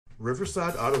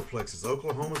Riverside Autoplex is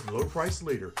Oklahoma's low-price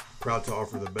leader, proud to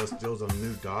offer the best deals on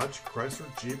new Dodge, Chrysler,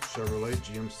 Jeep, Chevrolet,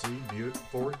 GMC, Buick,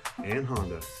 Ford, and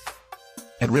Honda.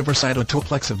 At Riverside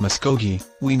Autoplex of Muskogee,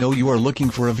 we know you are looking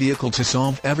for a vehicle to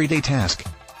solve everyday tasks.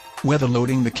 Whether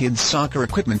loading the kids' soccer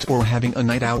equipment or having a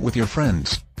night out with your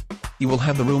friends, you will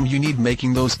have the room you need,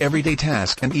 making those everyday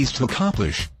tasks and ease to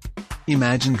accomplish.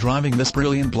 Imagine driving this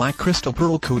brilliant black Crystal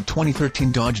Pearl Code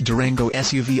 2013 Dodge Durango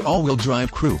SUV all-wheel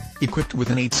drive crew, equipped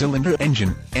with an 8-cylinder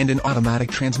engine and an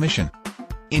automatic transmission.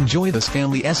 Enjoy this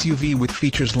family SUV with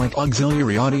features like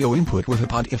auxiliary audio input with a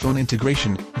pod-iPhone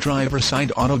integration,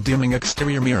 driver-side auto-dimming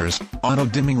exterior mirrors,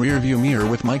 auto-dimming rear-view mirror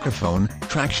with microphone,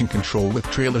 traction control with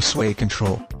trailer sway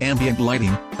control, ambient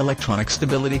lighting, electronic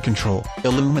stability control,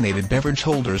 illuminated beverage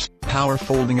holders, power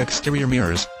folding exterior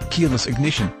mirrors, keyless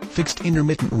ignition, fixed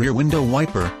intermittent rear window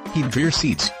wiper, heated rear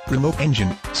seats, remote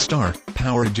engine, start,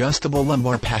 power adjustable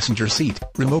lumbar passenger seat,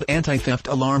 remote anti-theft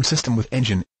alarm system with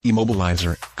engine,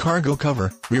 immobilizer, cargo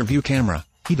cover, rear view camera,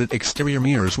 heated exterior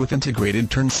mirrors with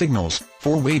integrated turn signals,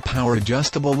 4-way power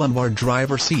adjustable lumbar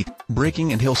driver seat,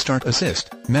 braking and hill start assist,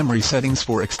 memory settings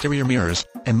for exterior mirrors,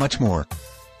 and much more.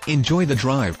 Enjoy the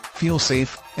drive, feel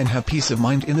safe, and have peace of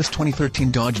mind in this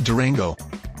 2013 Dodge Durango.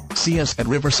 See us at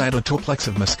Riverside Autoplex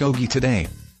of Muskogee today.